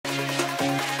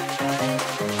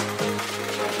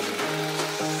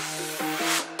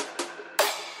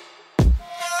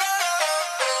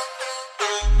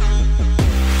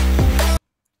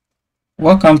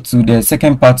Welcome to the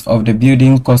second part of the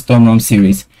building custom ROM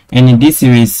series, and in this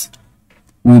series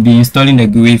we'll be installing the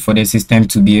GUI for the system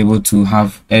to be able to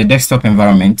have a desktop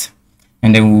environment,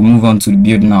 and then we'll move on to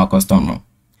building our custom ROM.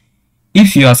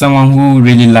 If you are someone who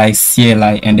really likes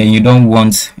CLI and then you don't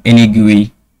want any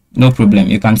GUI, no problem,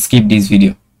 you can skip this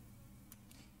video.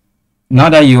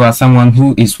 Now that you are someone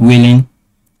who is willing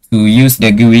to use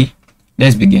the GUI,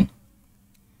 let's begin.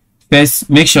 First,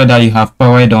 make sure that you have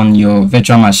powered on your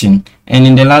virtual machine, and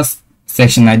in the last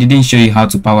section I didn't show you how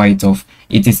to power it off.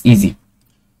 It is easy.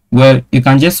 Well, you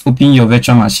can just open your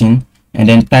virtual machine and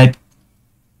then type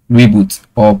reboot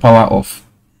or power off.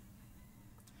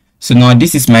 So now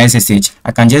this is my SSH.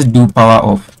 I can just do power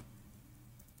off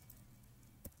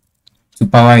to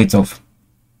power it off.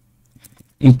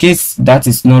 In case that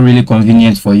is not really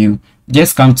convenient for you,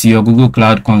 just come to your Google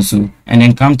Cloud Console and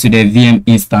then come to the VM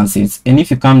instances, and if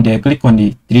you come there, click on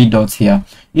the three dots here.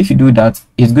 If you do that,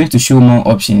 it's going to show more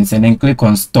options, and then click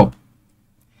on stop,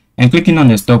 and clicking on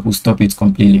the stop will stop it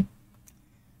completely.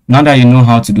 Now that you know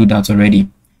how to do that already,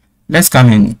 let's come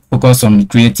and focus on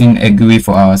creating a GUI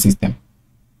for our system.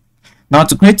 Now,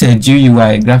 to create a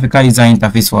GUI, graphical user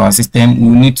interface, for our system, we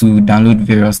need to download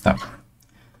various stuff.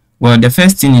 Well, the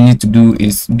first thing you need to do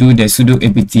is do the sudo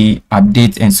apt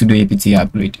update and sudo apt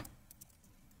upgrade.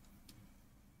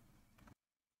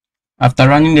 After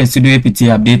running the sudo apt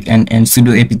update and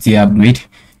sudo apt upgrade,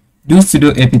 do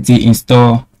sudo apt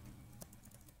install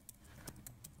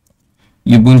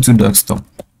Ubuntu desktop.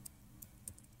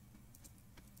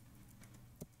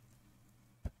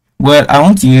 Well, I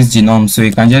want to use GNOME, so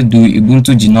you can just do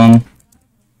Ubuntu GNOME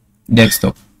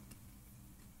desktop.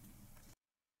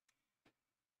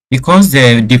 Because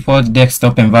the default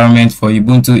desktop environment for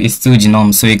Ubuntu is still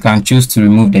GNOME, so you can choose to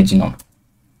remove the GNOME.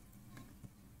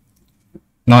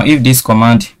 Now, if this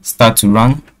command starts to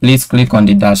run, please click on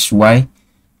the -y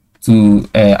to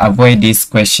avoid this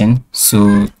question.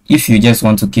 So if you just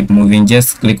want to keep moving,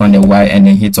 just click on the Y and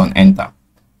then hit on enter.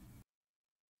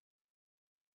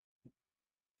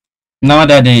 Now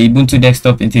that the Ubuntu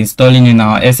desktop is installing in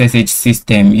our SSH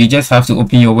system, you just have to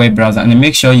open your web browser and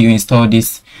make sure you install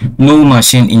this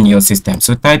nomachine in your system.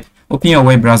 So open your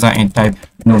web browser and type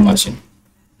nomachine.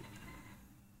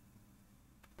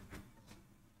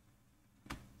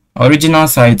 Original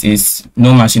site is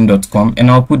nomachine.com,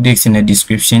 and I'll put this in the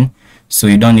description so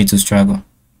you don't need to struggle.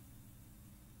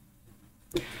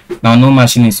 Now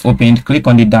nomachine is opened. Click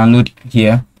on the download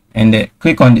here, and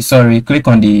click on the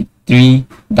three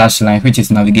dash line, which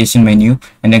is navigation menu,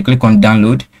 and then click on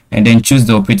download, and then choose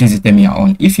the operating system you are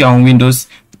on. If you are on Windows,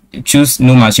 choose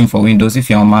nomachine for Windows. If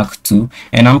you are on Mac, too.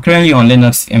 And I'm currently on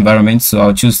Linux environment, so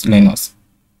I'll choose Linux.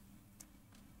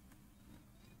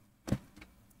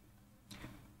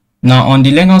 Now, on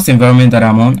the Linux environment that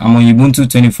I'm on Ubuntu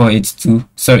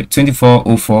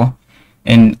 2404,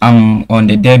 and I'm on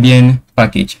the Debian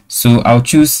package, so I'll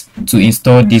choose to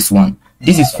install this one.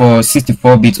 This is for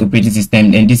 64-bit operating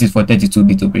system, and this is for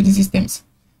 32-bit operating systems.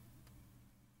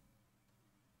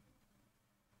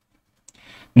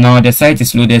 Now the site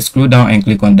is loaded. Scroll down and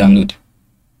click on download.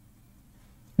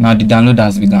 Now the download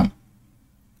has begun.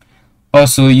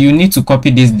 Also, you need to copy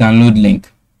this download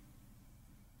link.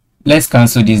 Let's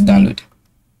cancel this download.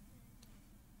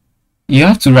 You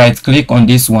have to right click on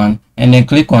this one and then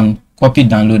click on copy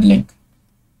download link.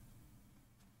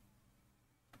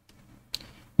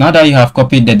 Now that you have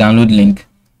copied the download link,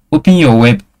 open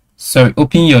your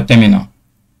terminal.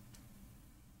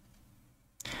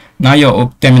 Now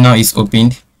your terminal is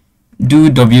opened. Do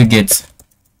wget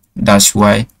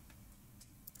 -y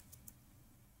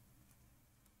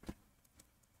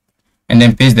and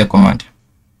then paste the command.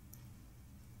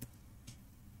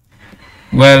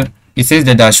 Well, it says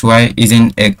the -y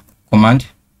isn't a command,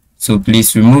 so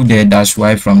please remove the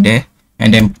 -y from there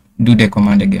and then do the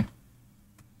command again.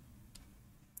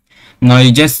 Now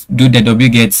you just do the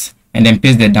wget and then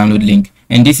paste the download link,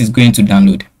 and this is going to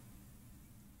download.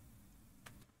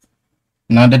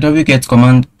 Now the wget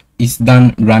command is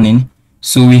done running,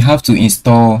 so we have to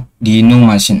install the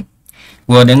nomachine.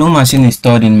 Well, the nomachine is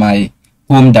stored in my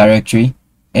home directory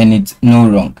and it's no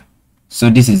wrong,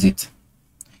 so this is it.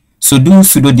 So do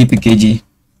sudo dpkg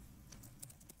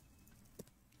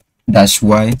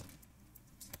 -y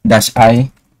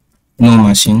 -i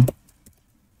nomachine.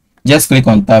 Just click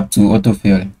on tab to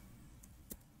autofill.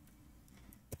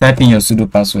 Type in your sudo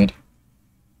password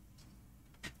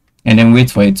and then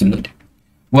wait for it to load.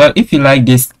 Well, if you like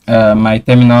this my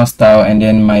terminal style and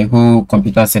then my whole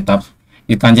computer setup,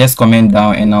 you can just comment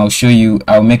down and I'll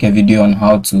make a video on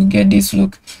how to get this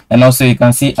look. And also you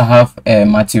can see I have a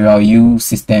material U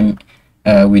system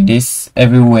with this.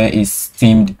 Everywhere is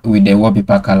themed with the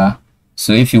wallpaper color.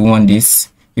 So if you want this,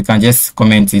 you can just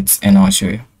comment it and I'll show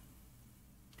you.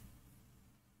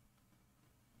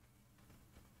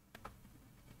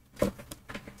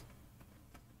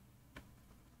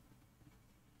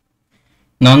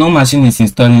 Now nomachine is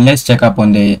installing. Let's check up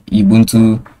on the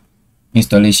Ubuntu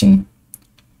installation.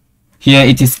 Here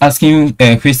it is asking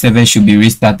which server should be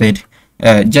restarted.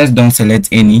 Just don't select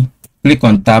any, click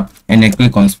on tab and then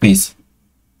click on space.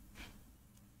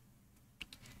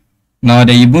 Now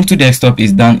the Ubuntu desktop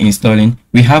is done installing.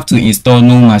 We have to install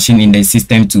nomachine in the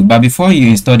system too, but before you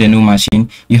install the nomachine,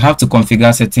 you have to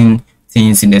configure certain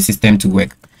things in the system to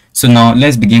work. So now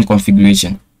let's begin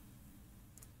configuration.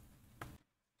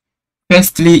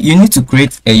 Firstly, you need to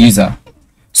create a user.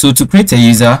 So to create a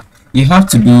user, you have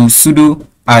to do sudo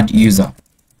adduser,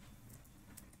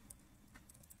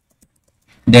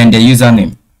 then the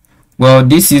username. Well,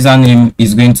 this username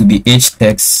is going to be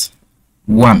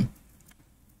htext1.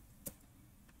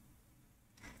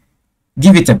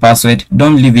 Give it a password.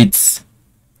 Don't leave it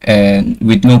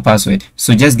with no password,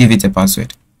 so just give it a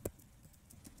password.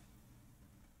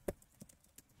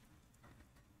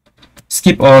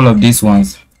 Skip all of these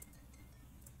ones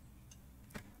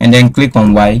and then click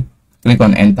on Y, click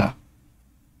on enter.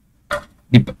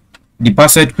 The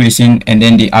password creation and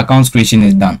then the account creation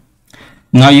is done.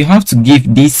 Now you have to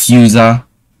give this user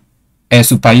a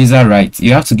super user right.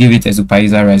 You have to give it a super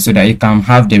user right so that it can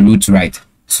have the root right.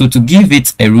 So to give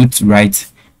it a root right,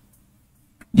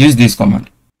 use this command.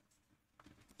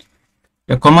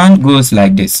 The command goes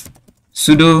like this: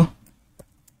 sudo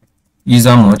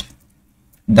usermod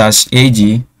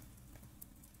 -ag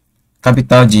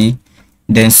capital G,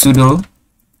 then sudo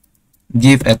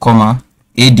give a comma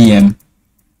adm,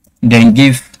 then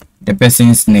give the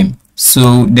person's name.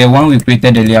 So the one we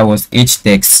created earlier was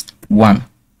htext1.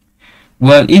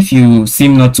 Well, if you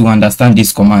seem not to understand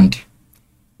this command,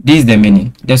 this is the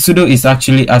meaning. The sudo is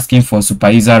actually asking for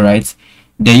super user rights.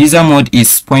 The user mode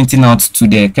is pointing out to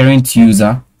the current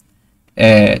user,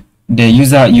 the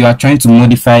user you are trying to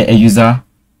modify a user,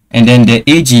 and then the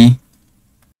ag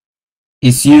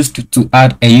is used to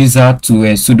add a user to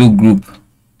a sudo group.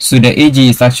 So the ag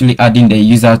is actually adding the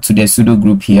user to the sudo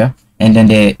group here, and then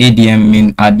the adm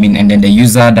mean admin, and then the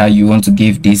user that you want to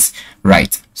give this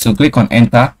right. So click on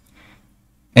enter,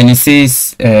 and it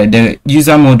says the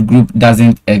user mode group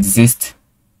doesn't exist.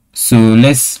 So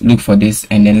let's look for this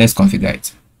and then let's configure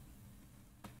it.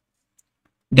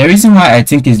 The reason why I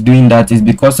think it's doing that is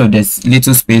because of this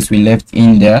little space we left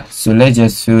in there. So let's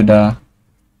just fill the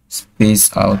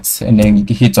space out and then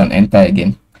hit on enter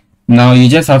again. Now you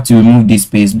just have to remove this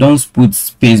space. Don't put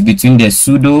space between the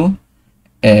sudo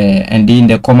and then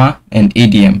the comma and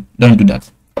adm. Don't do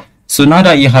that. So now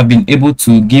that you have been able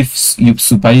to give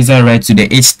super user right to the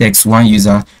htext1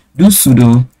 user, do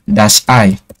sudo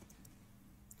 -i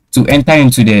to enter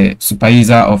into the super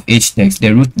user of htext,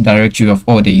 the root directory of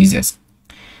all the users.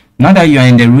 Now that you are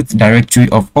in the root directory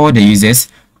of all the users,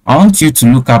 I want you to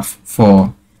look up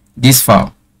for this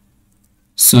file.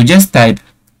 So just type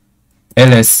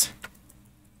ls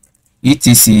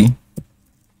etc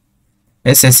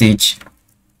ssh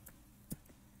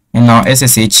and now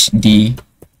sshd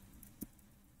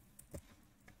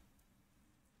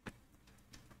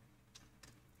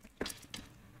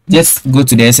just go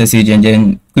to the ssh and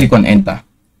then click on enter.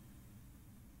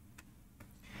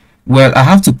 Well, I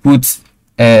have to put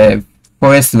a /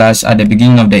 at the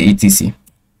beginning of the etc.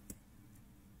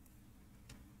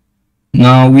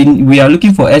 Now we are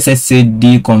looking for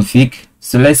sshd config.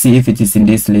 So let's see if it is in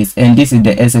this list, and this is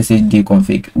the sshd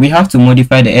config. We have to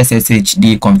modify the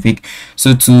sshd config.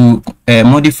 So to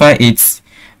modify it,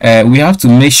 we have to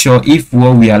make sure if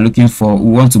what we are looking for,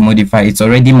 we want to modify, it's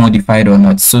already modified or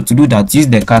not. So to do that, use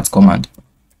the cat command.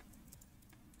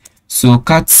 So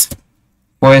cat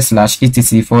 /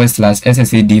 etc /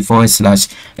 sshd /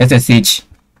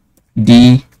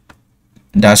 sshd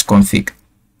 -config.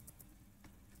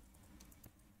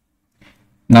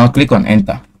 Now click on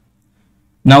enter.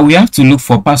 Now we have to look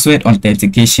for password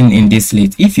authentication in this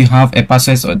list. If you have a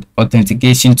password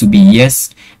authentication to be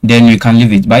yes, then you can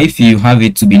leave it. But if you have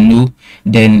it to be no,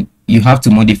 then you have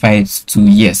to modify it to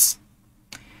yes.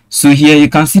 So here you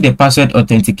can see the password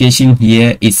authentication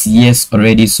here is yes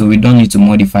already, so we don't need to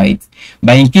modify it.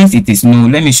 But in case it is no,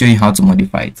 let me show you how to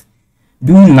modify it.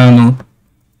 Do nano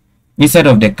instead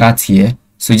of the cat here.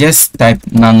 So just type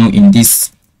nano in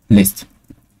this list.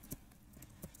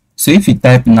 So if you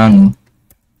type nano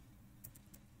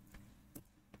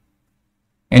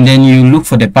and then you look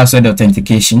for the password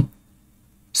authentication,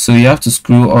 so you have to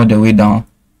scroll all the way down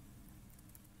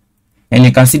and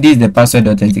you can see this is the password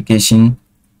authentication.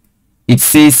 It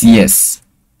says yes.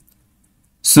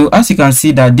 So as you can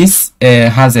see that this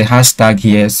has a hashtag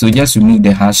here, so just remove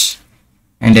the hash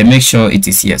and then make sure it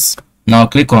is yes. Now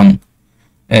click on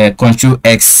Ctrl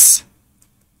X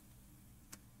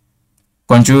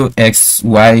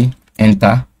Y,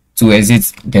 enter to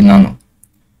exit the nano.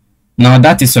 Now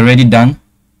that is already done,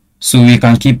 so we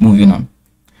can keep moving on.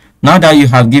 Now that you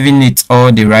have given it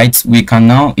all the rights, we can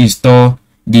now install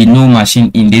the nomachine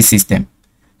in this system.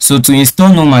 So to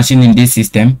install nomachine in this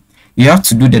system, you have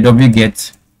to do the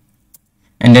wget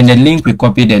and then the link we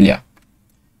copied earlier.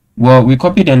 Well, we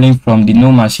copied the link from the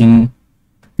nomachine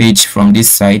page from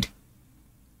this side.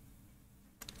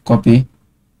 Copy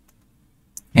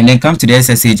and then come to the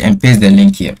SSH and paste the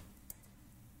link here.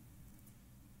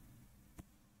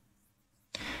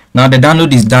 Now the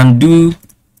download is done. Do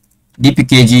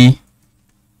dpkg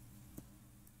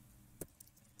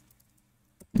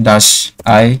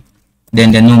 -i,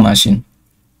 then the nomachine.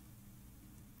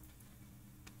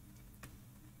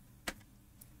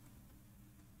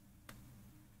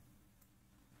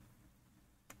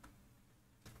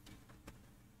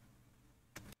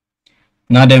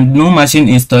 Now the nomachine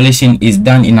installation is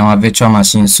done in our virtual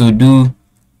machine, so do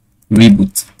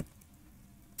reboot.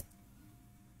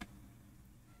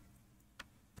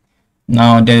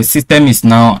 Now the system is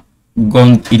now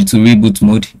gone into reboot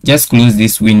mode. Just close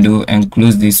this window and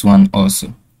close this one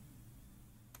also.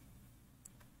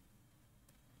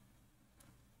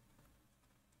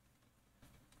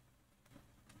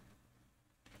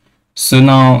 So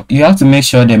now you have to make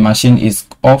sure the machine is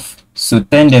off, so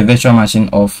turn the virtual machine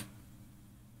off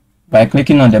by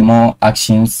clicking on the more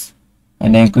actions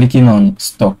and then clicking on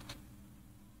stop.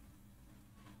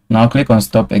 Now click on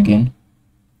stop again.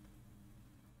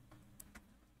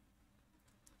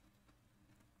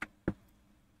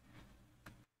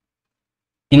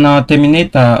 In our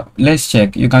terminator, let's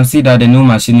check. You can see that the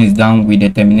nomachine is done with the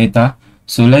terminator.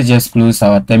 So let's just close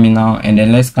our terminal and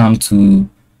then let's come to,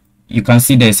 you can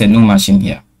see there's a nomachine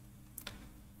here.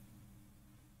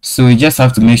 So you just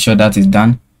have to make sure that is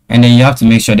done. And then you have to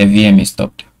make sure the VM is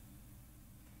stopped.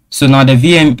 So now the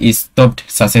VM is stopped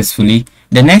successfully.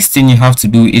 The next thing you have to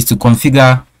do is to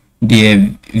configure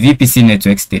the VPC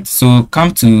network state. So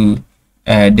come to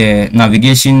the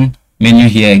navigation menu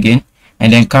here again,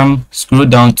 and then scroll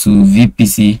down to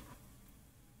VPC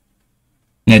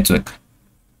network.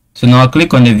 So now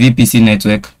click on the VPC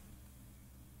network.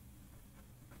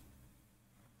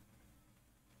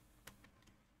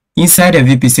 Inside the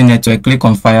VPC network, click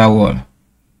on firewall.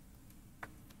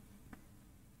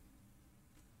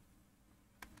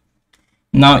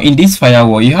 Now in this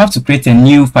firewall, you have to create a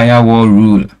new firewall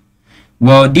rule.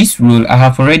 Well, this rule, I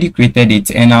have already created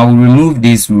it, and I will remove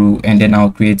this rule and then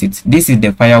I'll create it. This is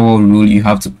the firewall rule you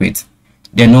have to create,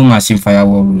 the nomachine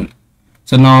firewall rule.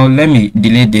 So now let me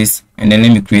delete this and then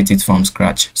let me create it from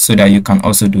scratch so that you can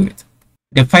also do it.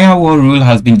 The firewall rule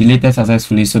has been deleted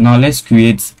successfully, so now let's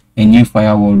create a new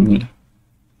firewall rule.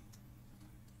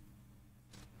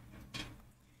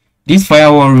 This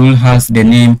firewall rule has the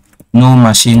name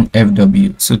nomachine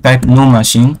fw. So type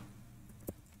nomachine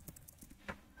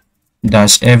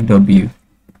 -fw,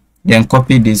 then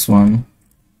copy this one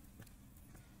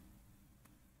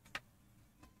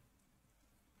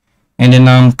and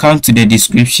then come to the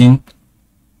description.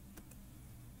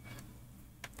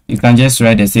 You can just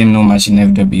write the same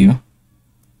nomachine fw,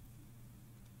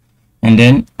 and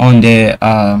then on the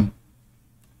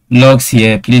logs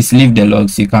here, please leave the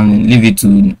logs. You can leave it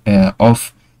to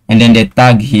off. And then the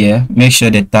tag here, make sure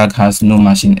the tag has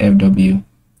nomachine fw.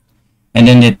 And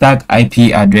then the tag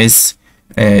IP address,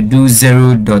 do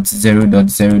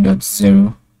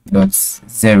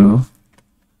 0.0.0.0.0.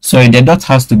 Sorry, the dot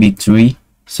has to be 3.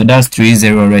 So that's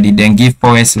 30 already. Then give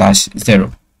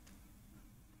 /0.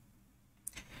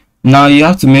 Now you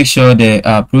have to make sure the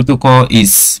protocol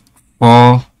is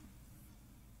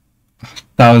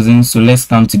 4000. So let's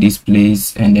come to this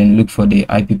place and then look for the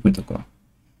IP protocol.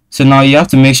 So now you have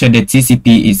to make sure the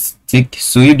TCP is ticked.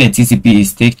 So if the TCP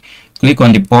is ticked, click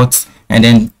on the port and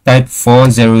then type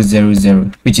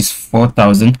 4000, which is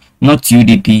 4000, not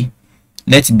UDP.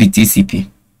 Let it be TCP.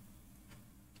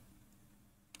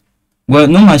 Well,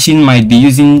 nomachine might be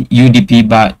using UDP,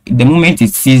 but the moment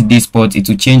it sees this port, it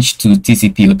will change to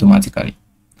TCP automatically.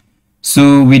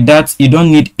 So with that, you don't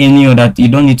need any other, you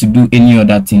don't need to do any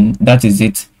other thing. That is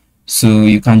it. So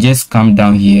you can just come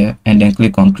down here and then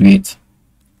click on create.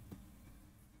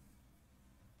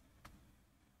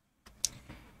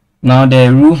 Now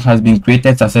the rule has been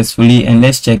created successfully, and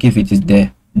let's check if it is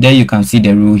there. There you can see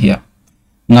the rule here.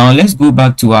 Now let's go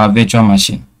back to our virtual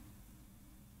machine.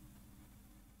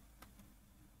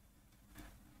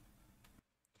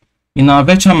 In our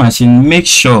virtual machine, make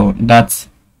sure that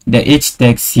the H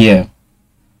text here,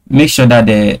 make sure that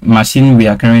the machine we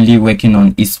are currently working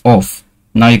on is off.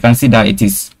 Now you can see that it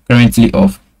is currently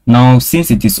off. Now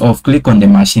since it is off, click on the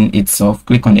machine itself,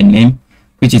 click on the name,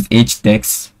 which is H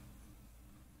text,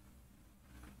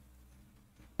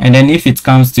 and then if it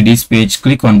comes to this page,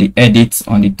 click on the edit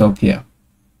on the top here.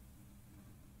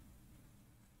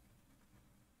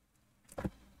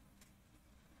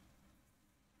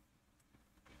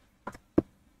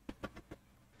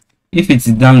 If it's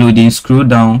downloading, scroll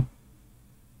down.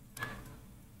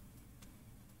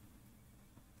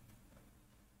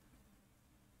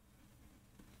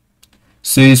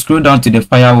 So you scroll down to the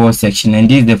firewall section, and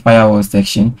this is the firewall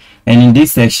section, and in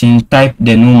this section type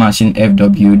the nomachine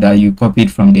fw that you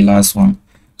copied from the last one.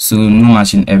 So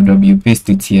nomachine fw, paste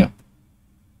it here.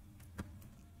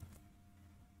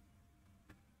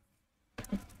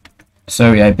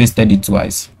 Sorry, I pasted it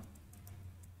twice.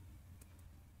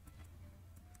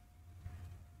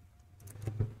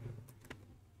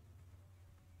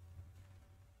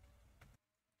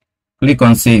 Click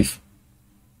on save.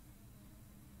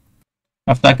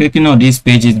 After clicking on this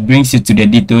page, it brings you to the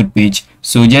detailed page.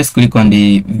 So just click on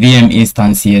the VM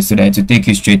instance here so that it will take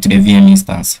you straight to the VM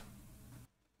instance.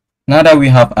 Now that we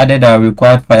have added our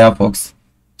required firewall,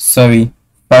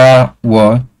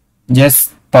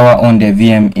 just power on the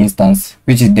VM instance,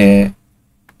 which is the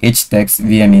HText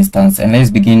VM instance, and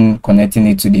let's begin connecting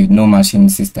it to the nomachine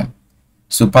system.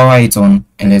 So power it on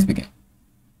and let's begin.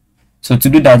 So to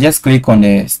do that, just click on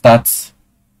the start,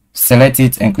 select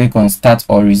it and click on start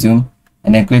or resume,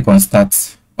 and then click on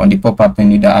start on the pop-up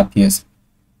menu that appears.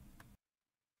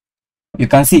 You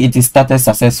can see it is started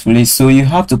successfully. So you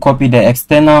have to copy the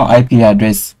external IP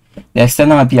address. The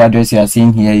external IP address you are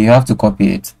seeing here, you have to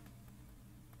copy it.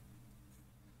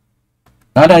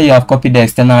 Now that you have copied the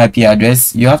external IP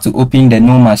address, you have to open the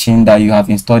nomachine that you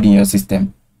have installed in your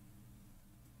system.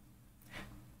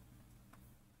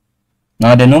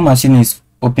 Now the nomachine is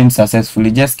opened successfully.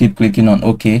 Just keep clicking on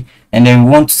OK, and then we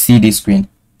want to see the screen.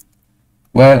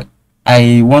 Well,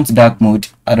 I want dark mode.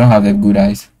 I don't have a good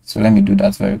eyes, so let me do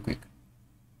that very quick.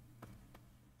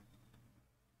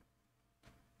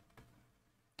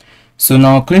 So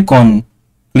now click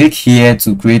here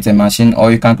to create a machine,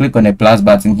 or you can click on the plus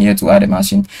button here to add a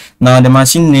machine. Now the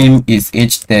machine name is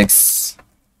HText,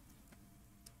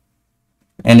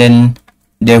 and then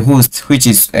the host, which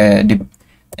is the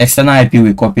external IP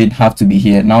we copied, have to be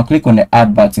here. Now click on the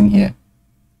add button here.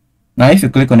 Now if you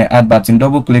click on the add button,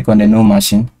 double click on the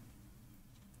nomachine,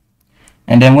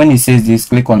 and then when it says this,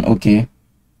 click on OK.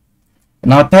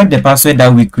 Now type the password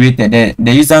that we created, the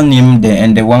username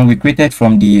and the one we created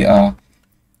from the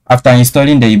after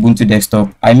installing the Ubuntu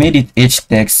desktop. I made it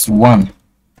HText1,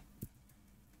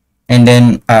 and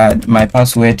then add my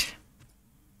password,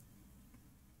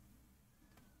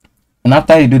 and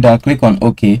after you do that, click on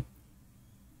OK,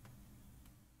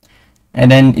 and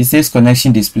then it says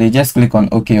connection display. Just click on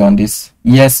OK on this,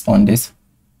 yes on this.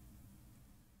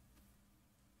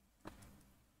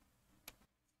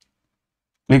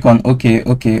 Click on OK.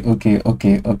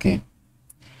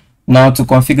 Now to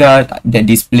configure the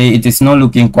display, it is not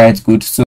looking quite good, so